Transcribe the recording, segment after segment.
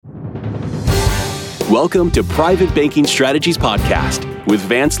Welcome to Private Banking Strategies Podcast with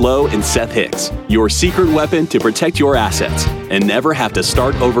Vance Lowe and Seth Hicks, your secret weapon to protect your assets and never have to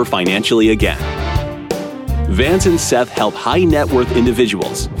start over financially again. Vance and Seth help high net worth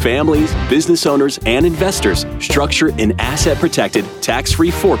individuals, families, business owners, and investors structure an asset-protected,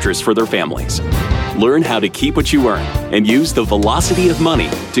 tax-free fortress for their families. Learn how to keep what you earn and use the velocity of money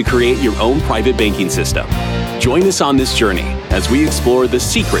to create your own private banking system. Join us on this journey as we explore the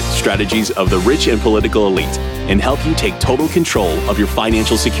secret strategies of the rich and political elite and help you take total control of your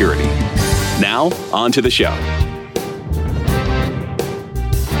financial security. Now, on to the show.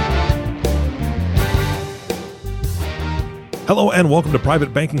 Hello and welcome to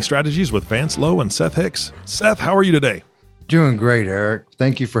Private Banking Strategies with Vance Lowe and Seth Hicks. Seth, how are you today? Doing great, Eric.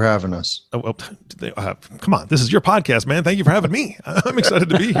 Thank you for having us. Come on. This is your podcast, man. Thank you for having me. I'm excited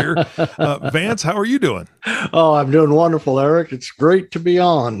to be here. Vance, how are you doing? Oh, I'm doing wonderful, Eric. It's great to be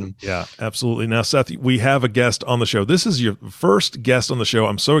on. Yeah, absolutely. Now, Seth, we have a guest on the show. This is your first guest on the show.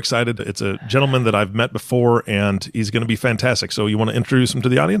 I'm so excited. It's a gentleman that I've met before, and he's going to be fantastic. So you want to introduce him to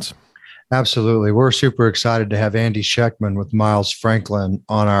the audience? Absolutely. We're super excited to have Andy Schekman with Miles Franklin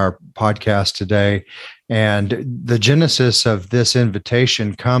on our podcast today. And the genesis of this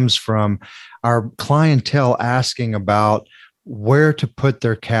invitation comes from our clientele asking about where to put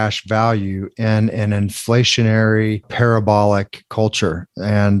their cash value in an inflationary parabolic culture.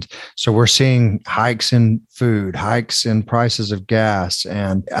 And so we're seeing hikes in food, hikes in prices of gas.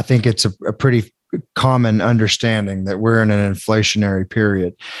 And I think it's a pretty common understanding that we're in an inflationary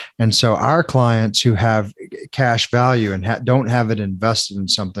period. And so our clients who have cash value and don't have it invested in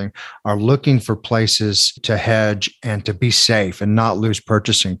something are looking for places to hedge and to be safe and not lose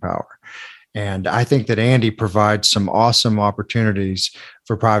purchasing power. And I think that Andy provides some awesome opportunities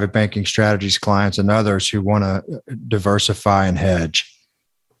for Private Banking Strategies clients and others who want to diversify and hedge.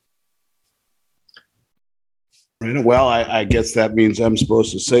 Well, I guess that means I'm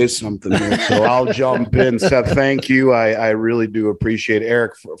supposed to say something here, so I'll jump in. Seth, thank you. I really do appreciate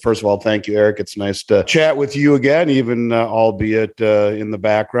Eric. First of all, thank you, Eric. It's nice to chat with you again, even albeit in the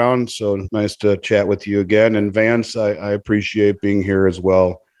background. So nice to chat with you again. And Vance, I appreciate being here as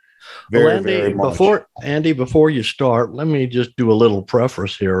well. Very much. Before you start, let me just do a little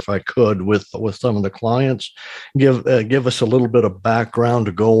preface here, if I could, with some of the clients. Give us a little bit of background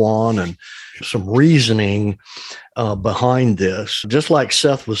to go on and some reasoning behind this. Just like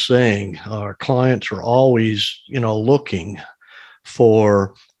Seth was saying, our clients are always, looking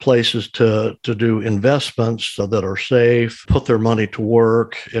for places to do investments that are safe, put their money to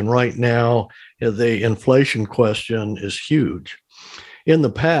work. And right now, the inflation question is huge. In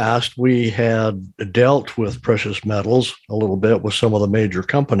the past, we had dealt with precious metals a little bit with some of the major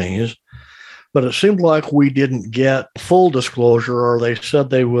companies, but it seemed like we didn't get full disclosure, or they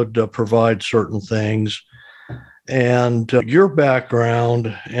said they would provide certain things. And your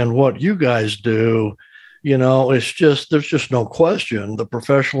background and what you guys do, there's just no question. The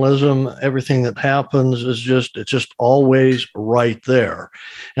professionalism, everything that happens it's just always right there.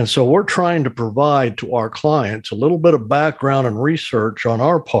 And so we're trying to provide to our clients a little bit of background and research on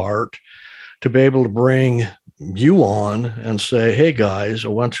our part to be able to bring you on and say, hey guys, I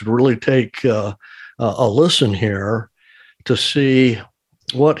want you to really take a listen here to see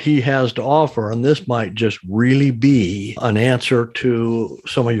what he has to offer. And this might just really be an answer to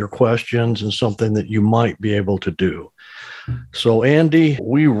some of your questions and something that you might be able to do. So Andy,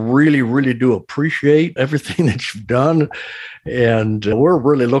 we really, really do appreciate everything that you've done. And we're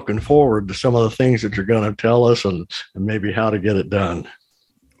really looking forward to some of the things that you're going to tell us and maybe how to get it done.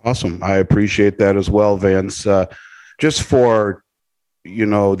 Awesome. I appreciate that as well, Vance. Just for,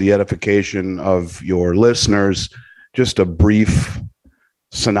 the edification of your listeners, just a brief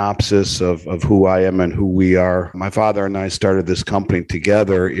synopsis of who I am and who we are. My father and I started this company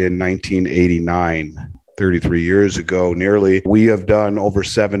together in 1989, 33 years ago, nearly. We have done over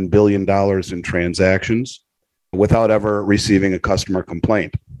 $7 billion in transactions without ever receiving a customer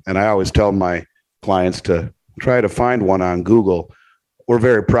complaint. And I always tell my clients to try to find one on Google. We're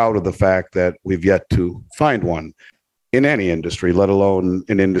very proud of the fact that we've yet to find one in any industry, let alone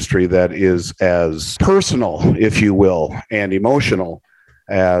an industry that is as personal, if you will, and emotional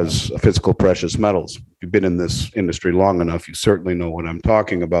as physical precious metals. If you've been in this industry long enough, you certainly know what I'm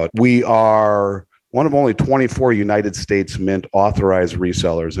talking about. We are one of only 24 United States Mint authorized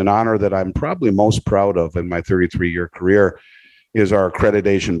resellers. An honor that I'm probably most proud of in my 33-year career is our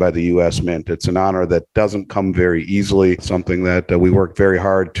accreditation by the U.S. Mint. It's an honor that doesn't come very easily, something that we work very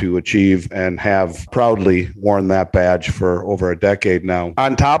hard to achieve and have proudly worn that badge for over a decade now.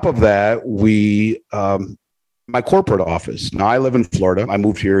 On top of that, my corporate office. Now, I live in Florida. I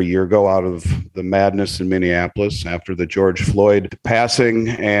moved here a year ago out of the madness in Minneapolis after the George Floyd passing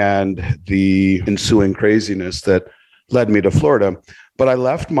and the ensuing craziness that led me to Florida. But I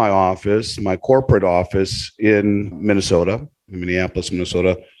left my office, my corporate office in Minnesota, in Minneapolis,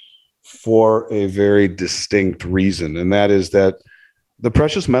 Minnesota, for a very distinct reason. And that is that the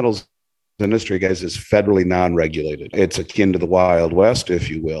precious metals industry, guys, is federally non-regulated. It's akin to the Wild West, if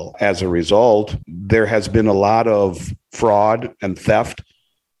you will. As a result, there has been a lot of fraud and theft,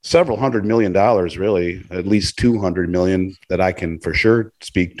 several $100 million, really, at least 200 million that I can for sure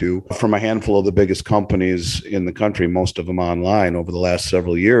speak to, from a handful of the biggest companies in the country, most of them online over the last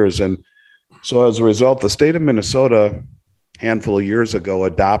several years. And so as a result, the state of Minnesota, a handful of years ago,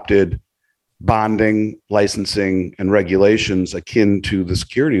 adopted bonding, licensing, and regulations akin to the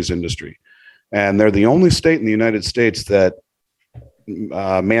securities industry. And they're the only state in the United States that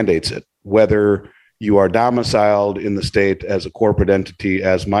mandates it, whether you are domiciled in the state as a corporate entity,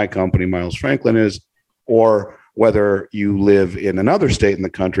 as my company, Miles Franklin, is, or whether you live in another state in the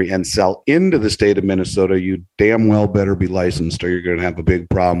country and sell into the state of Minnesota, you damn well better be licensed or you're going to have a big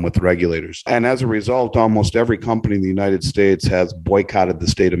problem with the regulators. And as a result, almost every company in the United States has boycotted the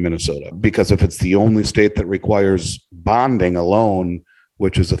state of Minnesota, because if it's the only state that requires bonding alone,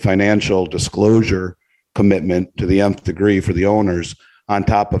 which is a financial disclosure commitment to the nth degree for the owners, on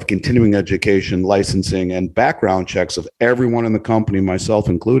top of continuing education, licensing, and background checks of everyone in the company, myself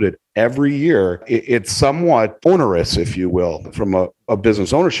included, every year, it's somewhat onerous, if you will, from a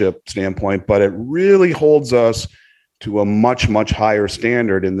business ownership standpoint, but it really holds us to a much, much higher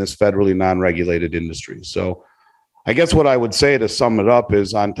standard in this federally non-regulated industry. So I guess what I would say to sum it up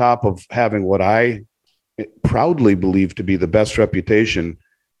is, on top of having what I proudly believe to be the best reputation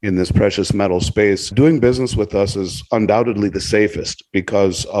in this precious metal space, doing business with us is undoubtedly the safest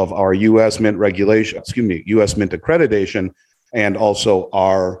because of our U.S. Mint U.S. Mint accreditation, and also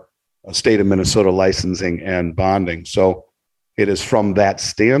our state of Minnesota licensing and bonding. So it is from that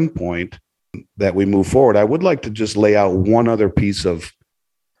standpoint that we move forward. I would like to just lay out one other piece of,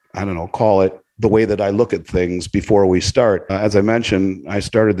 call it the way that I look at things before we start. As I mentioned, I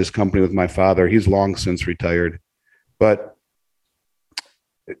started this company with my father. He's long since retired. But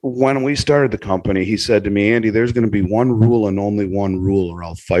when we started the company, he said to me, Andy, there's going to be one rule and only one rule, or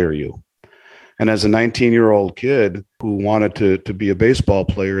I'll fire you. And as a 19-year-old kid who wanted to be a baseball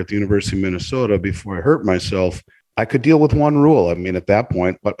player at the University of Minnesota before I hurt myself, I could deal with one rule. I mean, at that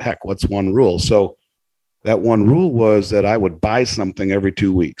point, what's one rule? So that one rule was that I would buy something every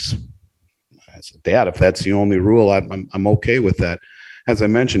 2 weeks. I said, Dad, if that's the only rule, I'm okay with that. As I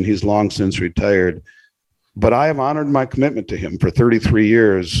mentioned, he's long since retired. But I have honored my commitment to him for 33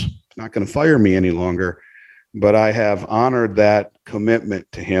 years. He's not going to fire me any longer, but I have honored that commitment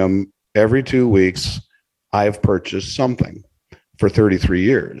to him. Every 2 weeks, I have purchased something for 33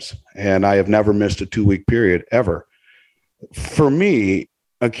 years, and I have never missed a 2-week period ever. For me,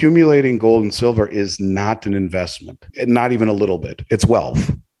 accumulating gold and silver is not an investment, not even a little bit. It's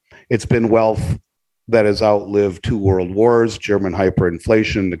wealth. It's been wealth that has outlived 2 world wars, German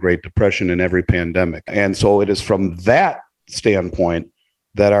hyperinflation, the Great Depression, and every pandemic. And so it is from that standpoint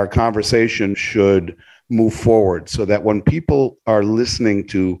that our conversation should move forward, so that when people are listening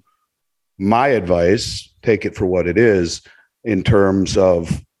to my advice, take it for what it is in terms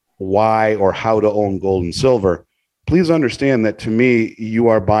of why or how to own gold and silver, please understand that to me, you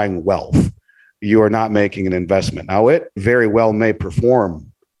are buying wealth. You are not making an investment. Now, it very well may perform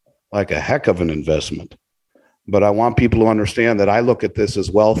like a heck of an investment, but I want people to understand that I look at this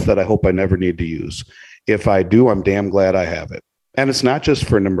as wealth that I hope I never need to use. If I do, I'm damn glad I have it. And it's not just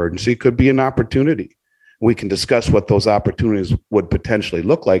for an emergency. It could be an opportunity. We can discuss what those opportunities would potentially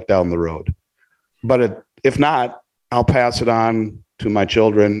look like down the road. But if not, I'll pass it on to my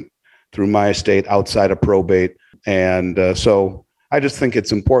children through my estate outside of probate. And so I just think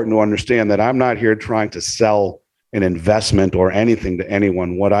it's important to understand that I'm not here trying to sell an investment or anything to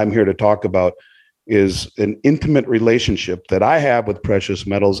anyone. What I'm here to talk about is an intimate relationship that I have with precious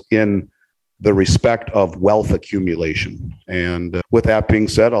metals in the respect of wealth accumulation. And with that being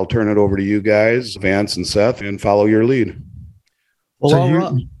said, I'll turn it over to you guys, Vance and Seth, and follow your lead.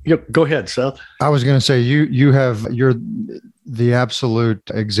 Well, so go ahead, Seth. I was going to say, you're the absolute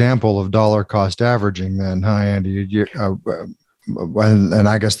example of dollar cost averaging then, huh, Andy? And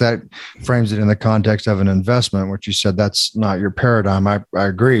I guess that frames it in the context of an investment, which you said that's not your paradigm. I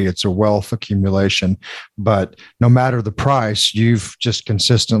agree. It's a wealth accumulation, but no matter the price, you've just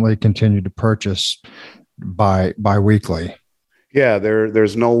consistently continued to purchase bi-weekly. Yeah,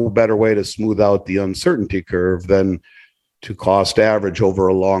 there's no better way to smooth out the uncertainty curve than to cost average over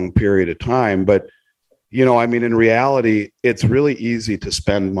a long period of time. But, in reality, it's really easy to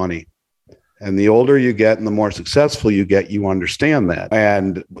spend money. And the older you get and the more successful you get, you understand that.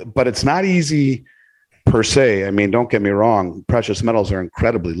 But it's not easy per se. I mean, don't get me wrong, precious metals are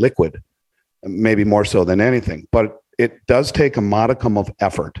incredibly liquid, maybe more so than anything, but it does take a modicum of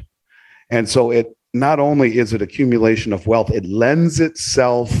effort. And so it not only is it accumulation of wealth, it lends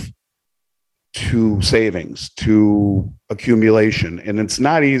itself to savings, to accumulation. And it's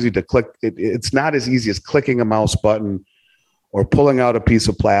not easy to click. It's not as easy as clicking a mouse button or pulling out a piece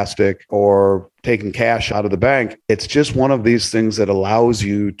of plastic or taking cash out of the bank. It's just one of these things that allows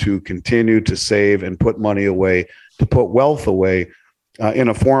you to continue to save and put money away, to put wealth away in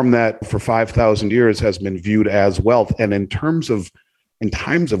a form that for 5,000 years has been viewed as wealth. And in times of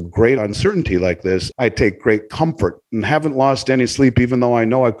great uncertainty like this, I take great comfort and haven't lost any sleep, even though I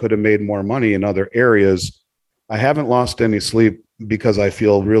know I could have made more money in other areas. I haven't lost any sleep because I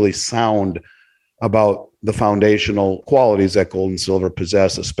feel really sound about the foundational qualities that gold and silver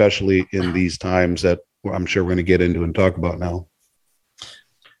possess, especially in these times that I'm sure we're going to get into and talk about now.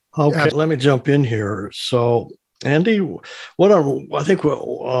 Okay, let me jump in here. So, Andy, I think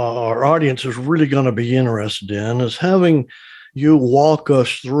our audience is really going to be interested in is having you walk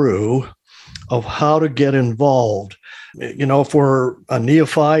us through of how to get involved. You know, if we're a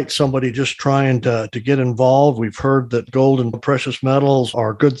neophyte, somebody just trying to get involved, we've heard that gold and precious metals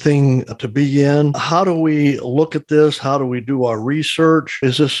are a good thing to be in. How do we look at this? How do we do our research?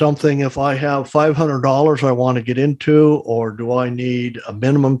 Is this something, if I have $500 I want to get into, or do I need a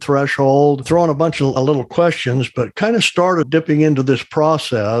minimum threshold? Throwing a bunch of little questions, but kind of started dipping into this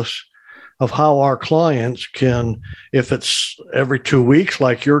process of how our clients can, if it's every 2 weeks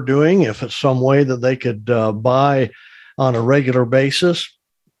like you're doing, if it's some way that they could buy on a regular basis,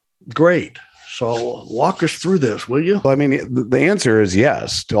 great. So walk us through this, will you? Well, I mean, the answer is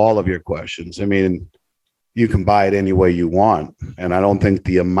yes to all of your questions. I mean, you can buy it any way you want. And I don't think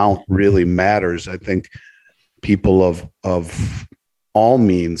the amount really matters. I think people of all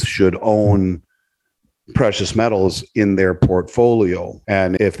means should own precious metals in their portfolio.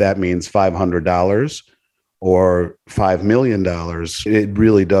 And if that means $500 or $5 million, it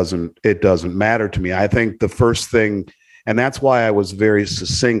really doesn't matter to me. I think the first thing, and that's why I was very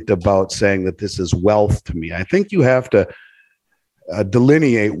succinct about saying that this is wealth to me. I think you have to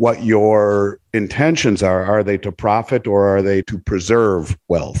delineate what your intentions are. Are they to profit or are they to preserve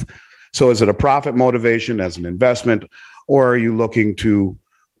wealth? So is it a profit motivation as an investment, or are you looking to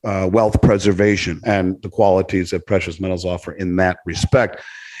wealth preservation and the qualities that precious metals offer in that respect?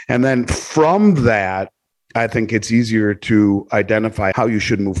 And then from that, I think it's easier to identify how you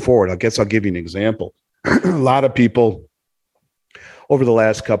should move forward. I guess I'll give you an example. A lot of people over the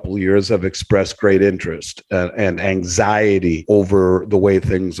last couple of years have expressed great interest and anxiety over the way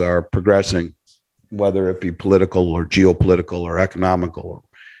things are progressing, whether it be political or geopolitical or economical, or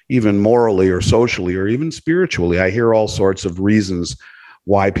even morally or socially or even spiritually. I hear all sorts of reasons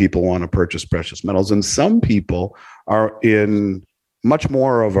why people want to purchase precious metals. And some people are in much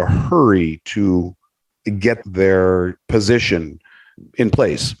more of a hurry to get their position in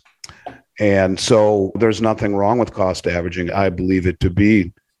place. And so there's nothing wrong with cost averaging. I believe it to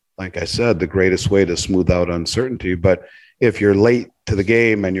be, like I said, the greatest way to smooth out uncertainty. But if you're late to the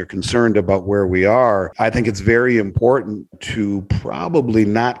game and you're concerned about where we are, I think it's very important to probably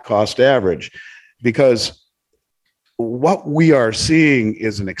not cost average, because what we are seeing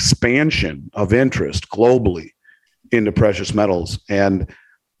is an expansion of interest globally into precious metals. And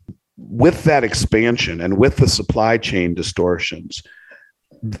with that expansion and with the supply chain distortions,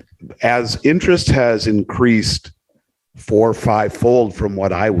 as interest has increased 4 or 5-fold from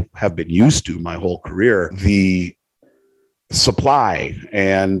what I have been used to my whole career, the supply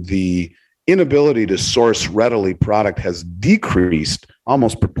and the inability to source readily product has decreased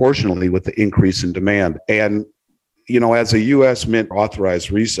almost proportionally with the increase in demand. And, you know, as a U.S. Mint authorized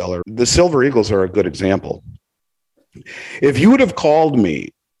reseller, the Silver Eagles are a good example. If you would have called me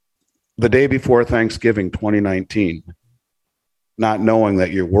the day before Thanksgiving 2019, not knowing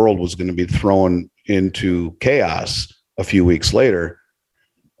that your world was going to be thrown into chaos a few weeks later,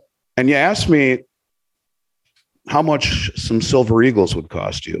 and you asked me how much some Silver Eagles would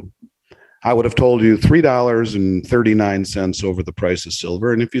cost you, I would have told you $3.39 over the price of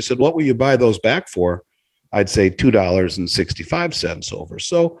silver. And if you said, what will you buy those back for? I'd say $2.65 over.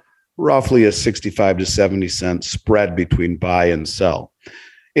 So roughly a 65 to 70 cent spread between buy and sell.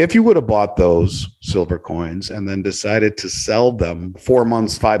 If you would have bought those silver coins and then decided to sell them 4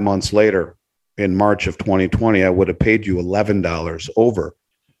 months, 5 months later in March of 2020, I would have paid you $11 over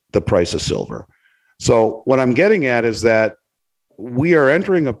the price of silver. So what I'm getting at is that we are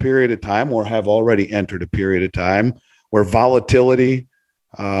entering a period of time, or have already entered a period of time, where volatility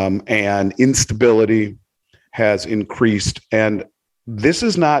and instability has increased. And this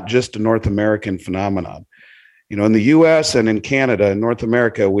is not just a North American phenomenon. In the US and in Canada and North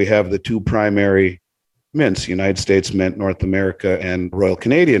America, we have the two primary mints, United States Mint, North America, and Royal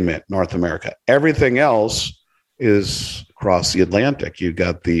Canadian Mint, North America. Everything else is across the Atlantic. You've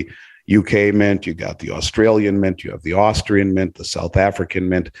got the UK Mint, you got the Australian Mint, you have the Austrian Mint, the South African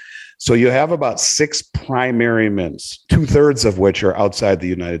Mint. So you have about 6 primary mints, 2/3 of which are outside the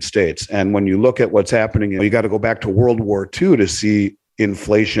United States. And when you look at what's happening, you got to go back to World War II to see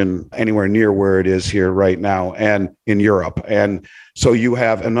inflation anywhere near where it is here right now and in Europe. And so you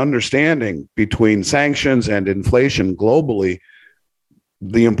have an understanding between sanctions and inflation globally,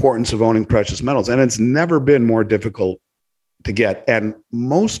 the importance of owning precious metals. And it's never been more difficult to get. And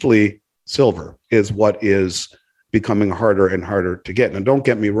mostly silver is what is becoming harder and harder to get. Now, don't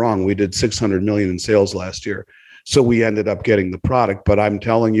get me wrong, we did 600 million in sales last year. So we ended up getting the product, but I'm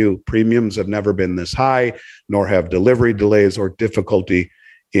telling you, premiums have never been this high, nor have delivery delays or difficulty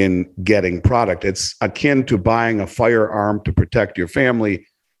in getting product. It's akin to buying a firearm to protect your family.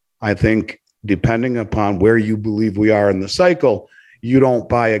 I think depending upon where you believe we are in the cycle, you don't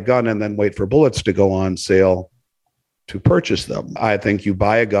buy a gun and then wait for bullets to go on sale to purchase them. I think you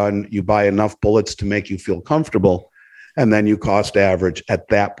buy a gun, you buy enough bullets to make you feel comfortable, and then you cost average at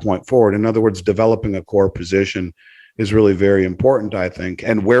that point forward. In other words, developing a core position is really very important, I think.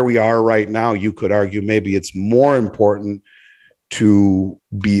 And where we are right now, you could argue maybe it's more important to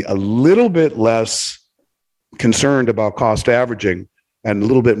be a little bit less concerned about cost averaging and a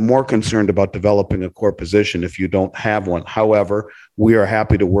little bit more concerned about developing a core position if you don't have one. However, we are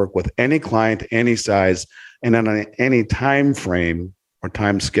happy to work with any client, any size, and on any time frame or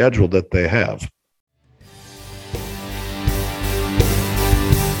time schedule that they have.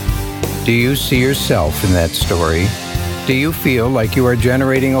 Do you see yourself in that story? Do you feel like you are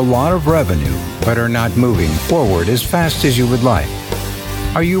generating a lot of revenue but are not moving forward as fast as you would like?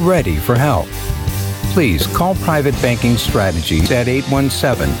 Are you ready for help? Please call Private Banking Strategies at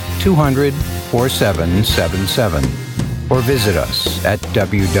 817-200-4777 or visit us at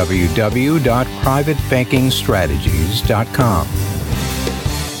www.privatebankingstrategies.com.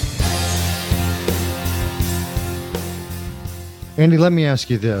 Andy, let me ask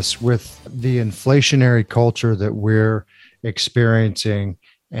you this. With the inflationary culture that we're experiencing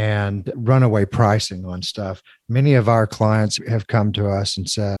and runaway pricing on stuff, many of our clients have come to us and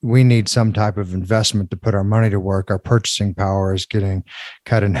said, we need some type of investment to put our money to work. Our purchasing power is getting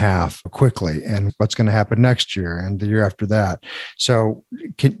cut in half quickly. And what's going to happen next year and the year after that? So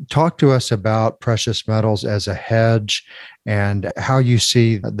talk to us about precious metals as a hedge and how you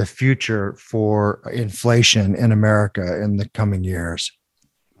see the future for inflation in America in the coming years.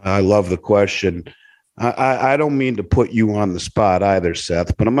 I love the question. I don't mean to put you on the spot either,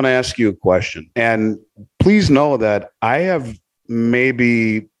 Seth, but I'm going to ask you a question. And please know that I have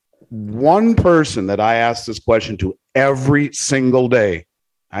maybe one person that I ask this question to every single day.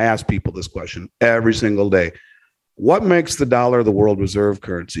 I ask people this question every single day. What makes the dollar the world reserve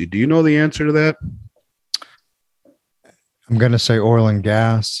currency? Do you know the answer to that? I'm going to say oil and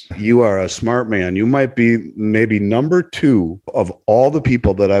gas. You are a smart man. You might be maybe number 2 of all the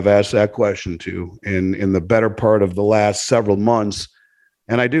people that I've asked that question to in the better part of the last several months.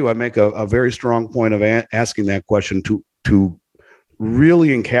 And I make a very strong point of asking that question to really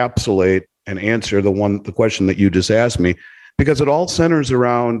encapsulate and answer the question that you just asked me, because it all centers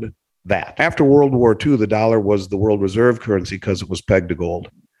around that. After World War II, the dollar was the world reserve currency because it was pegged to gold.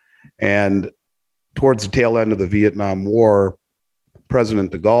 And towards the tail end of the Vietnam War,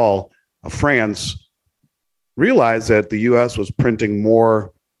 President de Gaulle of France realized that the U.S. was printing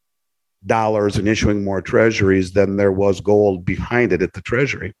more dollars and issuing more treasuries than there was gold behind it at the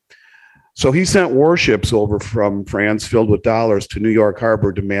treasury. So he sent warships over from France filled with dollars to New York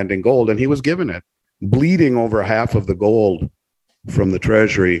Harbor demanding gold, and he was given it, bleeding over half of the gold from the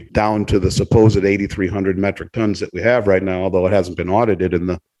treasury down to the supposed 8,300 metric tons that we have right now, although it hasn't been audited in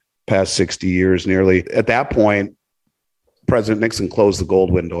the past 60 years nearly. At that point, President Nixon closed the gold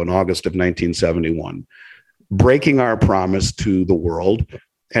window in August of 1971, breaking our promise to the world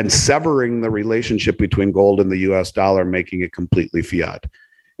and severing the relationship between gold and the US dollar, making it completely fiat.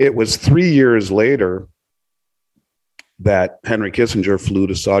 It was 3 years later that Henry Kissinger flew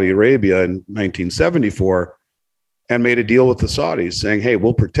to Saudi Arabia in 1974 and made a deal with the Saudis saying, hey,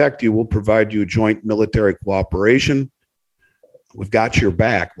 we'll protect you. We'll provide you joint military cooperation. We've got your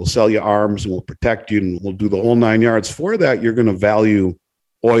back. We'll sell you arms and we'll protect you and we'll do the whole 9 yards. For that, you're going to value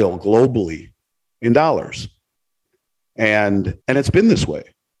oil globally in dollars. And it's been this way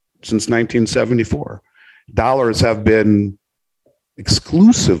since 1974. Dollars have been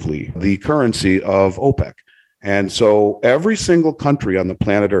exclusively the currency of OPEC. And so every single country on the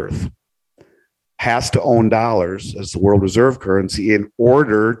planet Earth has to own dollars as the world reserve currency in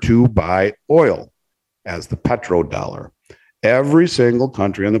order to buy oil as the petrodollar. Every single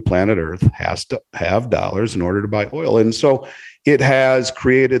country on the planet Earth has to have dollars in order to buy oil. And so it has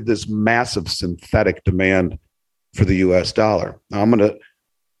created this massive synthetic demand for the US dollar. Now, I'm going to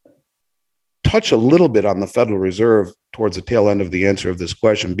touch a little bit on the Federal Reserve towards the tail end of the answer of this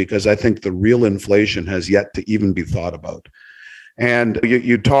question, because I think the real inflation has yet to even be thought about. And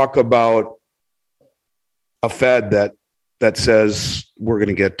you talk about a Fed that says we're going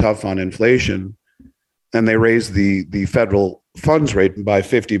to get tough on inflation, and they raise the federal funds rate by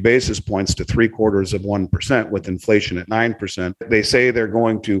 50 basis points to 0.75% with inflation at 9%. They say they're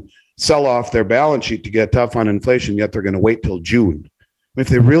going to sell off their balance sheet to get tough on inflation, yet they're going to wait till June. If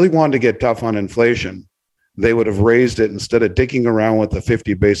they really wanted to get tough on inflation, they would have raised it instead of dicking around with a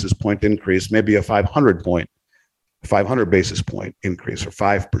 50 basis point increase, maybe a 500 basis point increase, or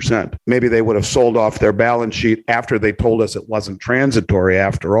 5%. Maybe they would have sold off their balance sheet after they told us it wasn't transitory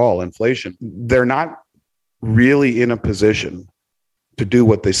after all, inflation. They're not really in a position to do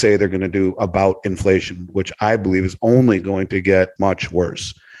what they say they're going to do about inflation, which I believe is only going to get much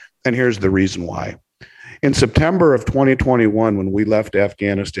worse. And here's the reason why. In September of 2021, when we left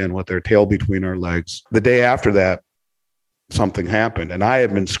Afghanistan with our tail between our legs, the day after that, something happened. And I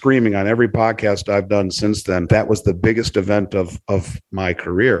have been screaming on every podcast I've done since then. That was the biggest event of my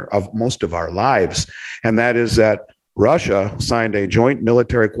career, of most of our lives. And that is that Russia signed a joint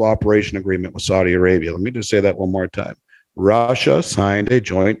military cooperation agreement with Saudi Arabia. Let me just say that one more time. Russia signed a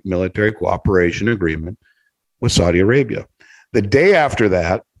joint military cooperation agreement with Saudi Arabia. The day after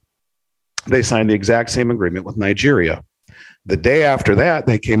that, they signed the exact same agreement with Nigeria. The day after that,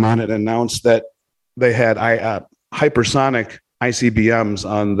 they came on and announced that they had hypersonic ICBMs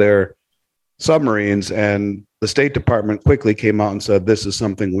on their submarines, and the State Department quickly came out and said, this is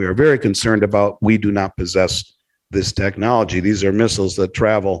something we are very concerned about. We do not possess this technology. These are missiles that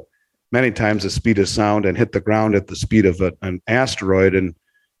travel many times the speed of sound and hit the ground at the speed of an asteroid, and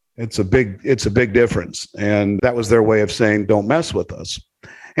it's a big difference. And that was their way of saying, don't mess with us.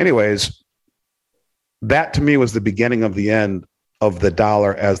 Anyways, that to me was the beginning of the end of the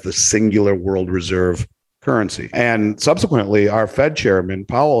dollar as the singular world reserve currency. And subsequently, our Fed chairman,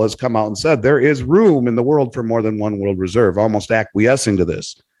 Powell, has come out and said there is room in the world for more than one world reserve, almost acquiescing to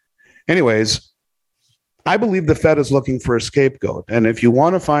this. Anyways, I believe the Fed is looking for a scapegoat. And if you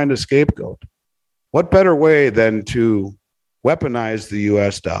want to find a scapegoat, what better way than to weaponize the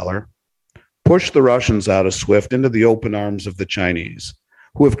US dollar, push the Russians out of SWIFT into the open arms of the Chinese,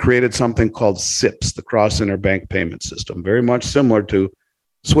 who have created something called CIPS, the Cross Interbank Payment System, very much similar to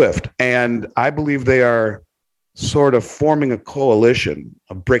SWIFT. And I believe they are sort of forming a coalition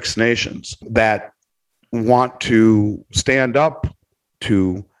of BRICS nations that want to stand up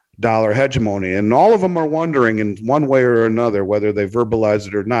to dollar hegemony. And all of them are wondering in one way or another, whether they verbalize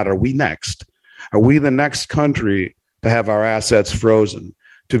it or not, are we next? Are we the next country to have our assets frozen,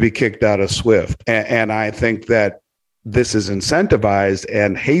 to be kicked out of SWIFT? And I think that this is incentivized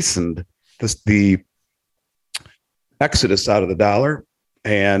and hastened the exodus out of the dollar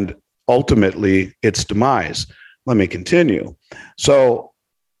and ultimately its demise. Let me continue. So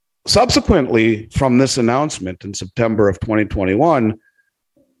subsequently, from this announcement in September of 2021,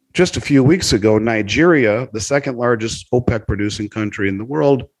 just a few weeks ago, Nigeria, the second largest OPEC producing country in the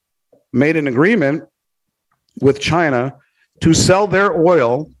world, made an agreement with China to sell their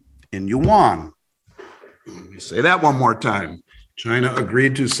oil in yuan. Let me say that one more time. China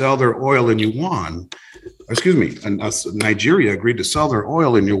agreed to sell their oil in yuan. Nigeria agreed to sell their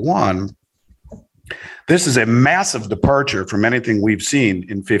oil in yuan. This is a massive departure from anything we've seen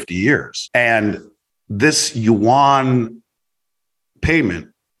in 50 years. And this yuan payment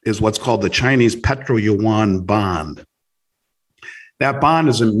is what's called the Chinese Petro-Yuan bond. That bond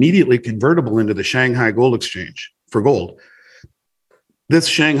is immediately convertible into the Shanghai Gold Exchange for gold. This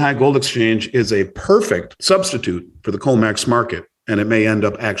Shanghai Gold Exchange is a perfect substitute for the COMEX market, and it may end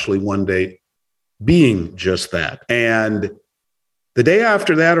up actually one day being just that. And the day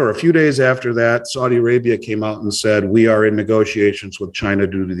after that, or a few days after that, Saudi Arabia came out and said, we are in negotiations with China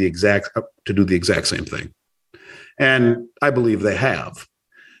to do the exact same thing. And I believe they have.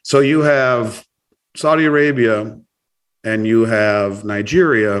 So you have Saudi Arabia and you have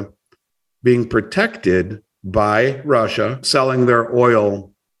Nigeria being protected by Russia selling their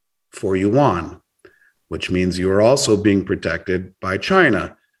oil for yuan, which means you are also being protected by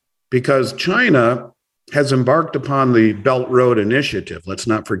China, because China has embarked upon the Belt Road Initiative. Let's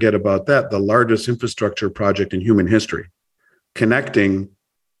not forget about that, the largest infrastructure project in human history. connecting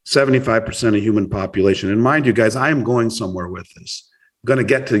 75% of human population. And mind you guys, I am going somewhere with this. I'm going to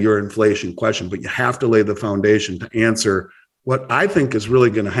get to your inflation question, but you have to lay the foundation to answer what I think is really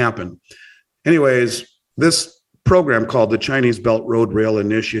going to happen. Anyways, this program called the Chinese Belt Road Rail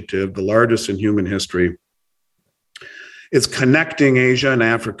Initiative, the largest in human history, is connecting Asia and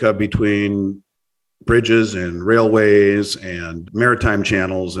Africa between bridges and railways and maritime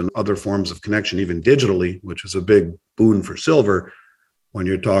channels and other forms of connection, even digitally, which is a big boon for silver when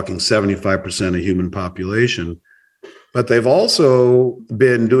you're talking 75% of human population. But they've also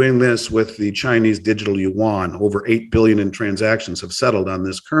been doing this with the Chinese digital yuan. Over 8 billion in transactions have settled on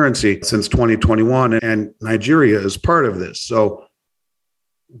this currency since 2021, and Nigeria is part of this. So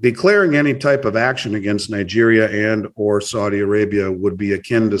declaring any type of action against Nigeria and or Saudi Arabia would be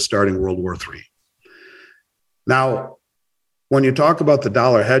akin to starting World War III. Now, when you talk about the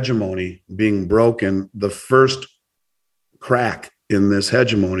dollar hegemony being broken, the first crack in this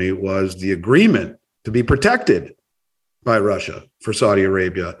hegemony was the agreement to be protected by Russia for Saudi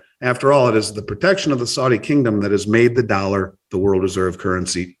Arabia. After all, it is the protection of the Saudi kingdom that has made the dollar the world reserve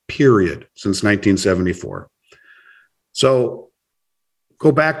currency, period, since 1974. So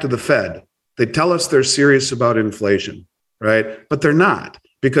go back to the Fed. They tell us they're serious about inflation, right? But they're not,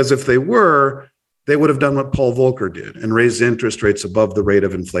 because if they were, they would have done what Paul Volcker did and raised interest rates above the rate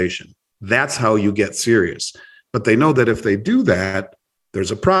of inflation. That's how you get serious. But they know that if they do that,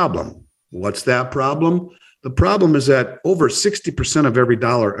 there's a problem. What's that problem? The problem is that over 60% of every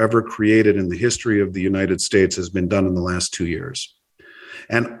dollar ever created in the history of the United States has been done in the last 2 years.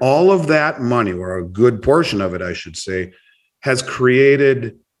 And all of that money, or a good portion of it, I should say, has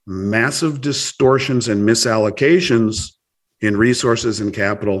created massive distortions and misallocations in resources and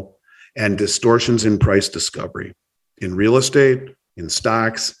capital, and distortions in price discovery, in real estate, in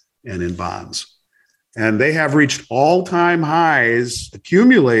stocks, and in bonds. And they have reached all-time highs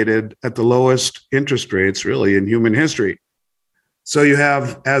accumulated at the lowest interest rates, really, in human history. So you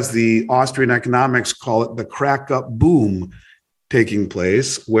have, as the Austrian economics call it, the crack-up boom taking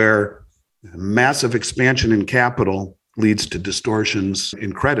place, where massive expansion in capital leads to distortions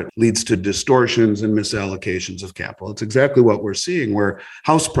in credit, leads to distortions and misallocations of capital. It's exactly what we're seeing, where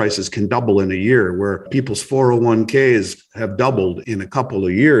house prices can double in a year, where people's 401ks have doubled in a couple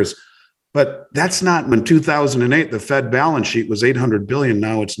of years. But that's not, in 2008, the Fed balance sheet was 800 billion.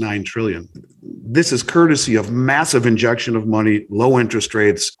 Now it's 9 trillion. This is courtesy of massive injection of money, low interest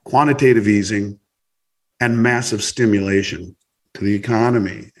rates, quantitative easing, and massive stimulation to the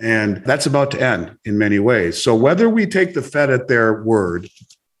economy. And that's about to end in many ways. So whether we take the Fed at their word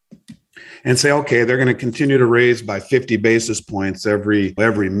and say, okay, they're going to continue to raise by 50 basis points every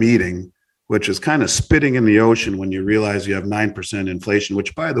meeting, which is kind of spitting in the ocean when you realize you have 9% inflation,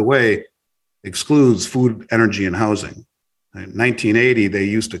 which, by the way, excludes food, energy, and housing. In 1980, they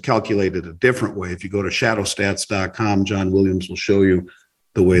used to calculate it a different way. If you go to shadowstats.com, John Williams will show you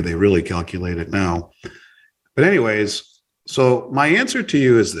the way they really calculate it now. But anyways, so my answer to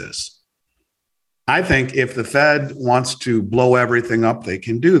you is this. I think if the Fed wants to blow everything up, they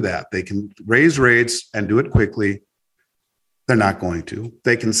can do that. They can raise rates and do it quickly. They're not going to.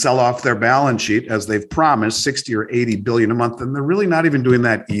 They can sell off their balance sheet, as they've promised, 60 or 80 billion a month, and they're really not even doing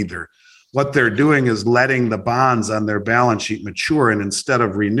that either. What they're doing is letting the bonds on their balance sheet mature, and instead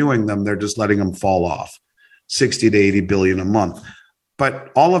of renewing them, they're just letting them fall off, 60 to 80 billion a month.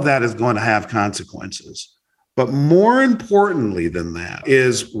 But all of that is going to have consequences. But more importantly than that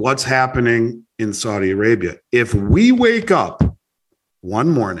is what's happening in Saudi Arabia. If we wake up one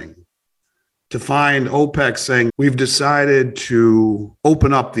morning to find OPEC saying, we've decided to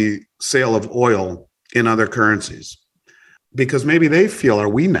open up the sale of oil in other currencies, because maybe they feel, are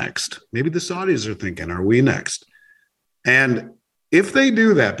we next? Maybe the Saudis are thinking, are we next? And if they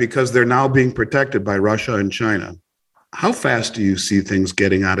do that because they're now being protected by Russia and China, how fast do you see things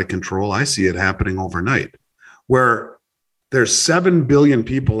getting out of control? I see it happening overnight, where there's 7 billion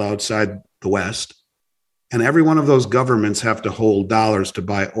people outside the West, and every one of those governments have to hold dollars to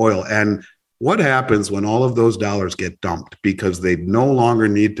buy oil. And what happens when all of those dollars get dumped because they no longer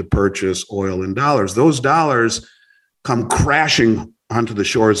need to purchase oil in dollars? Those dollars come crashing onto the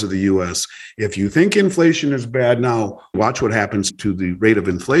shores of the U.S. If you think inflation is bad now, watch what happens to the rate of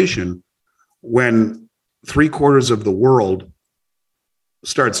inflation when 3/4 of the world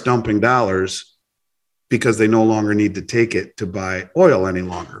starts dumping dollars because they no longer need to take it to buy oil any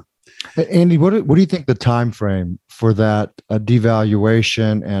longer. Andy, what do you think the time frame for that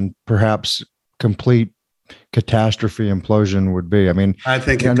devaluation and perhaps complete catastrophe implosion would be. I mean, I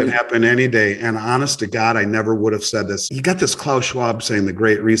think it could happen any day. And honest to God, I never would have said this. You got this Klaus Schwab saying the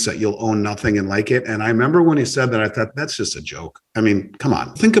Great Reset, you'll own nothing and like it. And I remember when he said that, I thought, that's just a joke. I mean, come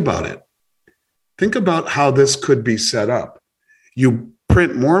on, think about it. Think about how this could be set up. You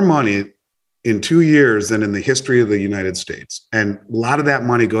print more money in 2 years than in the history of the United States. And a lot of that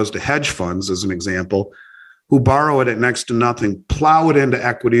money goes to hedge funds, as an example, who borrow it at next to nothing, plow it into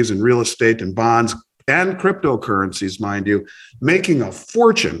equities and real estate and bonds and cryptocurrencies, mind you, making a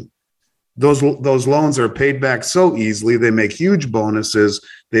fortune. Those loans are paid back so easily. They make huge bonuses.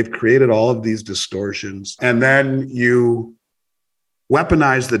 They've created all of these distortions. And then you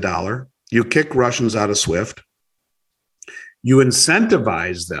weaponize the dollar. You kick Russians out of SWIFT. You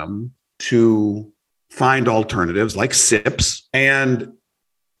incentivize them to find alternatives like SIPs. And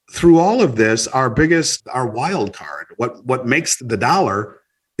through all of this, our wild card, what makes the dollar,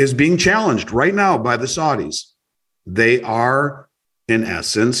 is being challenged right now by the Saudis. They are, in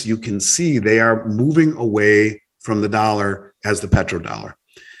essence, you can see they are moving away from the dollar as the petrodollar.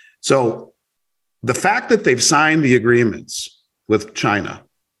 So the fact that they've signed the agreements with China,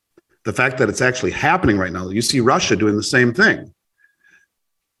 the fact that it's actually happening right now, you see Russia doing the same thing.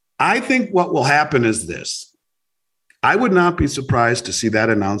 I think what will happen is this. I would not be surprised to see that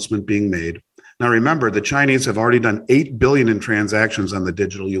announcement being made. Now, remember, the Chinese have already done 8 billion in transactions on the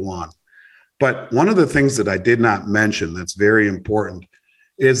digital yuan. But one of the things that I did not mention that's very important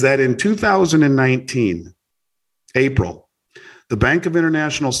is that in 2019, April, the Bank of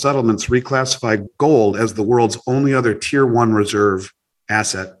International Settlements reclassified gold as the world's only other tier 1 reserve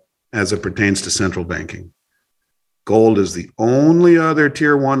asset as it pertains to central banking. Gold is the only other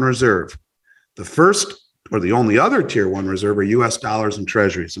tier 1 reserve. The first or the only other tier 1 reserve are US dollars and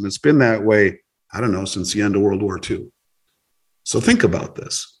treasuries. And it's been that way, I don't know, since the end of World War II. So think about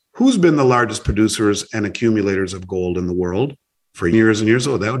this. Who's been the largest producers and accumulators of gold in the world for years and years?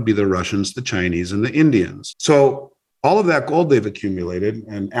 Oh, that would be the Russians, the Chinese, and the Indians. So all of that gold they've accumulated,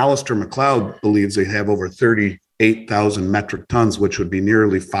 and Alistair McLeod believes they have over 38,000 metric tons, which would be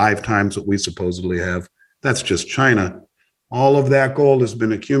nearly 5 times what we supposedly have. That's just China. All of that gold has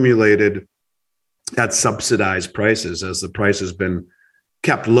been accumulated at subsidized prices as the price has been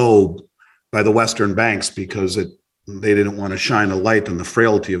kept low by the Western banks because they didn't want to shine a light on the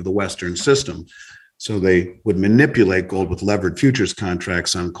frailty of the Western system. So they would manipulate gold with levered futures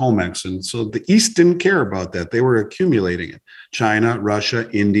contracts on COMEX. And so the East didn't care about that. They were accumulating it. China, Russia,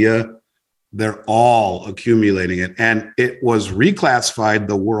 India, they're all accumulating it. And it was reclassified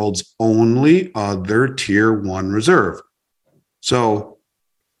the world's only other tier 1 reserve. So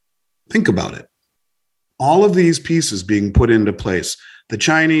think about it. All of these pieces being put into place. The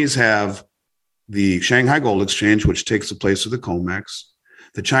Chinese have the Shanghai Gold Exchange, which takes the place of the COMEX.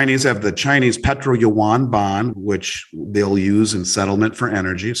 The Chinese have the Chinese Petro Yuan bond, which they'll use in settlement for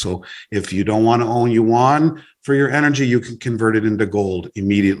energy. So if you don't want to own yuan for your energy, you can convert it into gold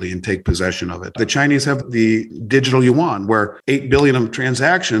immediately and take possession of it. The Chinese have the digital yuan, where 8 billion of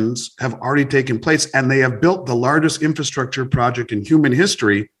transactions have already taken place, and they have built the largest infrastructure project in human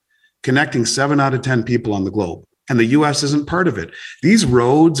history, connecting 7 out of 10 people on the globe. And the U.S. isn't part of it. These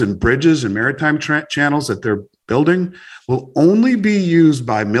roads and bridges and maritime channels that they're building will only be used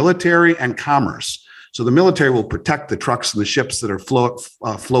by military and commerce. So the military will protect the trucks and the ships that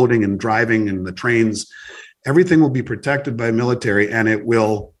are floating and driving, and the trains. Everything will be protected by military, and it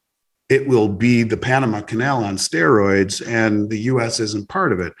will be the Panama Canal on steroids, and the U.S. isn't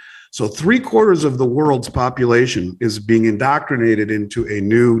part of it. So 3/4 of the world's population is being indoctrinated into a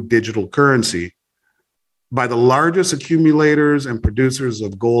new digital currency by the largest accumulators and producers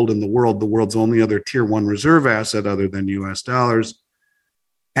of gold in the world's only other tier 1 reserve asset other than US dollars.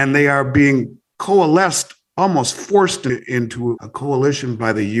 And they are being coalesced, almost forced into a coalition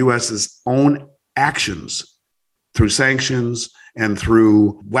by the US's own actions through sanctions and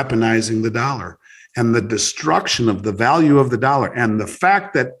through weaponizing the dollar. And the destruction of the value of the dollar, and the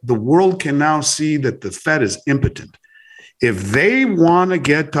fact that the world can now see that the Fed is impotent. If they want to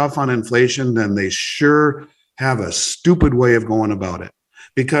get tough on inflation, then they sure have a stupid way of going about it.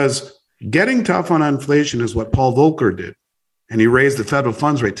 Because getting tough on inflation is what Paul Volcker did. And he raised the federal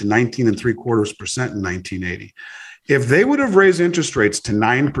funds rate to 19.75% in 1980. If they would have raised interest rates to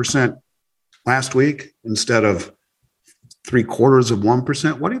 9% last week instead of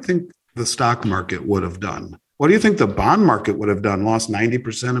 0.75%, what do you think the stock market would have done? What do you think the bond market would have done? Lost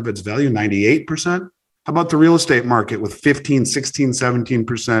 90% of its value, 98%? How about the real estate market with 15, 16,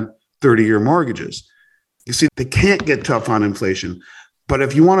 17% 30-year mortgages? You see, they can't get tough on inflation. But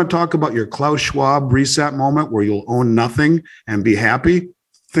if you want to talk about your Klaus Schwab reset moment where you'll own nothing and be happy,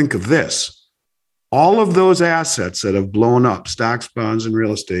 think of this. all of those assets that have blown up, stocks, bonds, and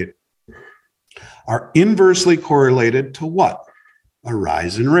real estate, are inversely correlated to what? A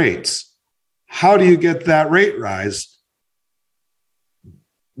rise in rates. How do you get that rate rise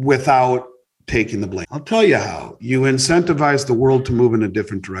without taking the blame? I'll tell you how. You incentivize the world to move in a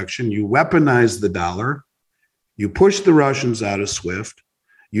different direction. You weaponize the dollar. You push the Russians out of SWIFT.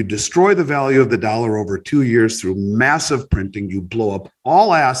 You destroy the value of the dollar over 2 years through massive printing. You blow up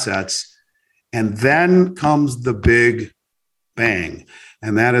all assets. And then comes the big bang.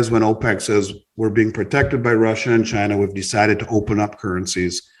 And that is when OPEC says, we're being protected by Russia and China. We've decided to open up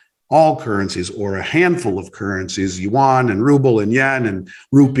currencies, all currencies, or a handful of currencies, yuan and ruble and yen and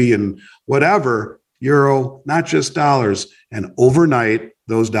rupee and whatever, euro, not just dollars. And overnight,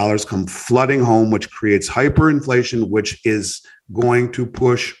 those dollars come flooding home, which creates hyperinflation, which is going to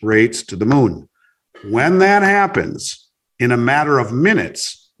push rates to the moon. When that happens, in a matter of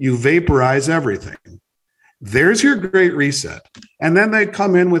minutes, you vaporize everything. There's your great reset. And then they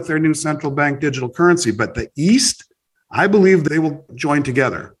come in with their new central bank digital currency. But the East, I believe they will join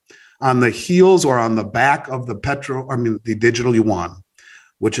together on the heels or on the back of the digital yuan,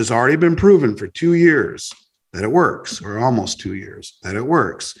 which has already been proven for 2 years that it works, or almost 2 years that it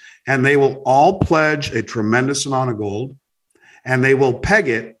works. And they will all pledge a tremendous amount of gold, and they will peg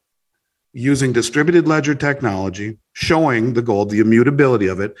it using distributed ledger technology, showing the gold, the immutability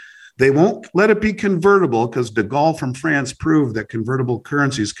of it. They won't let it be convertible because de Gaulle from France proved that convertible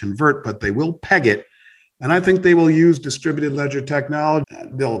currencies convert, but they will peg it. And I think they will use distributed ledger technology.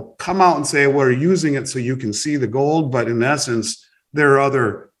 They'll come out and say, we're using it so you can see the gold. But in essence, there are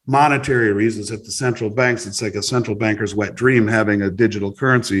other monetary reasons. At the central banks, it's like a central banker's wet dream having a digital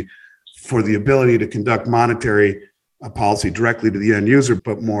currency for the ability to conduct monetary policy directly to the end user,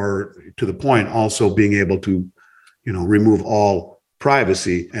 but more to the point, also being able to, remove all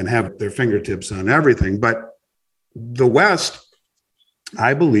privacy and have their fingertips on everything. But the West,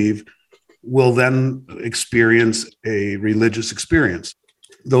 I believe, will then experience a religious experience.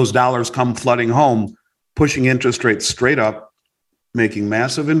 Those dollars come flooding home, pushing interest rates straight up, making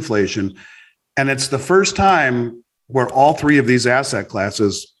massive inflation. And it's the first time where all three of these asset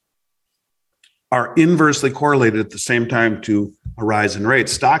classes are inversely correlated at the same time to a rise in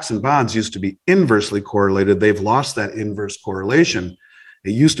rates. Stocks and bonds used to be inversely correlated. They've lost that inverse correlation.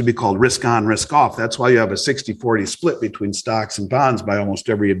 It used to be called risk on, risk off. That's why you have a 60-40 split between stocks and bonds by almost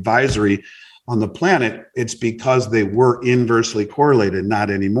every advisory on the planet. It's because they were inversely correlated, not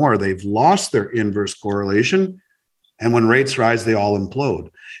anymore. They've lost their inverse correlation. And when rates rise, they all implode.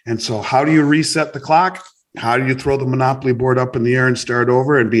 And so how do you reset the clock? How do you throw the monopoly board up in the air and start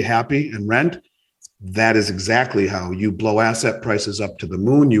over and be happy and rent? That is exactly how you blow asset prices up to the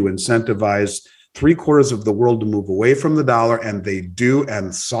moon. You incentivize 3/4 of the world to move away from the dollar, and they do. And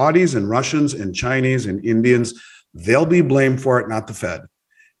Saudis and Russians and Chinese and Indians, they'll be blamed for it, not the Fed.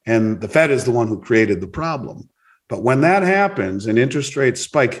 And the Fed is the one who created the problem. But when that happens and interest rates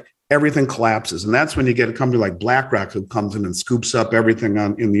spike, everything collapses. And that's when you get a company like BlackRock who comes in and scoops up everything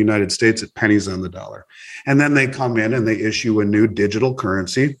in the United States at pennies on the dollar. And then they come in and they issue a new digital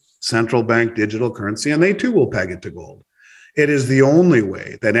currency, central bank digital currency, and they too will peg it to gold. It is the only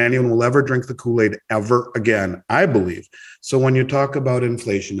way that anyone will ever drink the Kool-Aid ever again, I believe. So when you talk about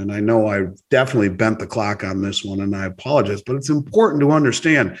inflation, and I know I definitely bent the clock on this one, and I apologize, but it's important to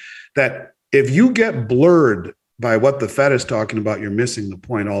understand that if you get blurred by what the Fed is talking about, you're missing the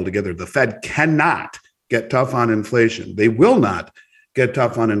point altogether. The Fed cannot get tough on inflation. They will not get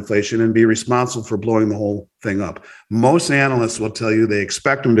tough on inflation and be responsible for blowing the whole thing up. Most analysts will tell you they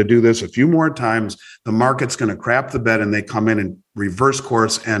expect them to do this a few more times. The market's going to crap the bed and they come in and reverse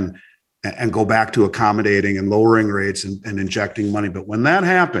course and go back to accommodating and lowering rates and injecting money. But when that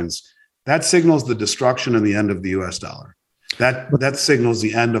happens, that signals the destruction and the end of the US dollar. That signals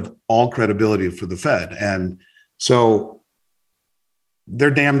the end of all credibility for the Fed. And so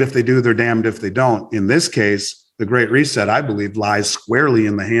they're damned if they do, they're damned if they don't. In this case, the Great Reset, I believe, lies squarely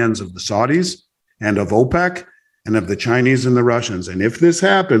in the hands of the Saudis and of OPEC and of the Chinese and the Russians. And if this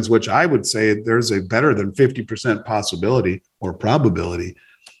happens, which I would say there's a better than 50% possibility or probability,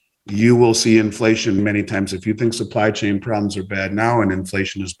 you will see inflation many times. If you think supply chain problems are bad now and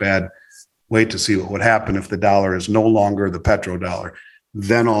inflation is bad, wait to see what would happen if the dollar is no longer the petrodollar.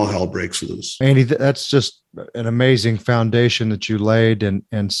 Then all hell breaks loose. Andy, that's just an amazing foundation that you laid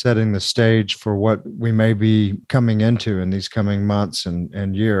and setting the stage for what we may be coming into in these coming months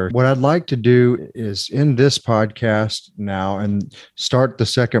and years. What I'd like to do is end this podcast now and start the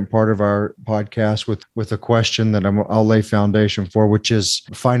second part of our podcast with a question that I'll lay foundation for, which is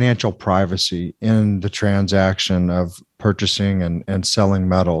financial privacy in the transaction of purchasing and selling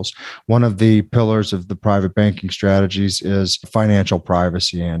metals. One of the pillars of the private banking strategies is financial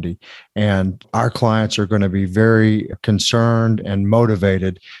privacy, Andy. And our clients are going to be very concerned and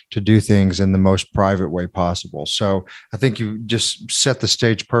motivated to do things in the most private way possible. So I think you just set the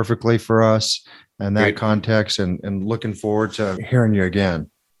stage perfectly for us in that context, and looking forward to hearing you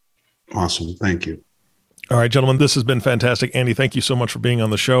again. Awesome. Thank you. All right, gentlemen, this has been fantastic. Andy, thank you so much for being on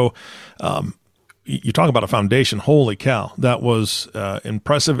the show. You talk about a foundation. Holy cow. That was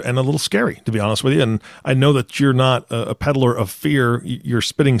impressive and a little scary, to be honest with you. And I know that you're not a peddler of fear. You're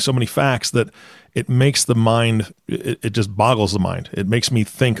spitting so many facts that it makes the mind, it just boggles the mind. It makes me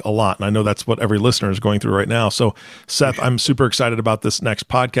think a lot. And I know that's what every listener is going through right now. So Seth, I'm super excited about this next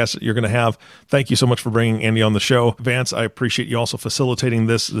podcast that you're going to have. Thank you so much for bringing Andy on the show. Vance, I appreciate you also facilitating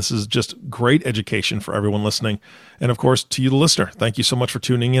this. This is just great education for everyone listening. And of course, to you, the listener, thank you so much for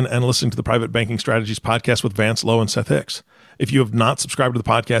tuning in and listening to the Private Banking Strategies podcast with Vance Lowe and Seth Hicks. If you have not subscribed to the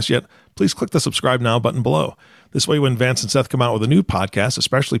podcast yet, please click the subscribe now button below. This way, when Vance and Seth come out with a new podcast,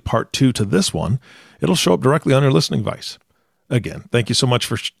 especially part 2 to this one, it'll show up directly on your listening device. Again, thank you so much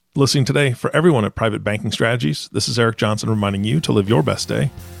for listening today. For everyone at Private Banking Strategies, this is Eric Johnson reminding you to live your best day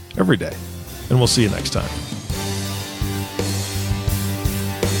every day. And we'll see you next time.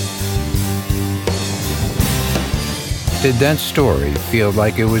 Did that story feel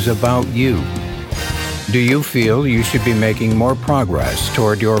like it was about you? Do you feel you should be making more progress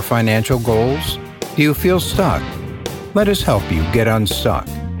toward your financial goals? Do you feel stuck? Let us help you get unstuck.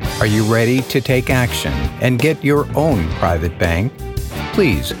 Are you ready to take action and get your own private bank?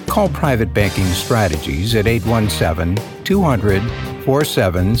 Please call Private Banking Strategies at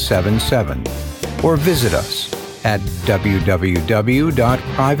 817-200-4777 or visit us at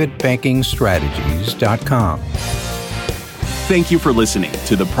www.privatebankingstrategies.com. Thank you for listening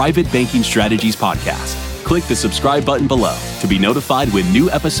to the Private Banking Strategies podcast. Click the subscribe button below to be notified when new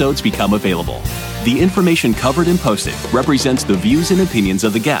episodes become available. The information covered and posted represents the views and opinions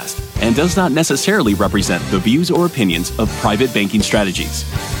of the guest and does not necessarily represent the views or opinions of Private Banking Strategies.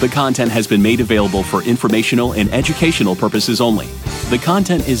 The content has been made available for informational and educational purposes only. The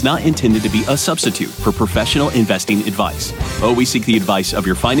content is not intended to be a substitute for professional investing advice. Always seek the advice of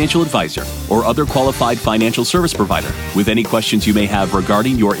your financial advisor or other qualified financial service provider with any questions you may have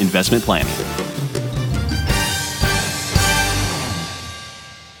regarding your investment planning.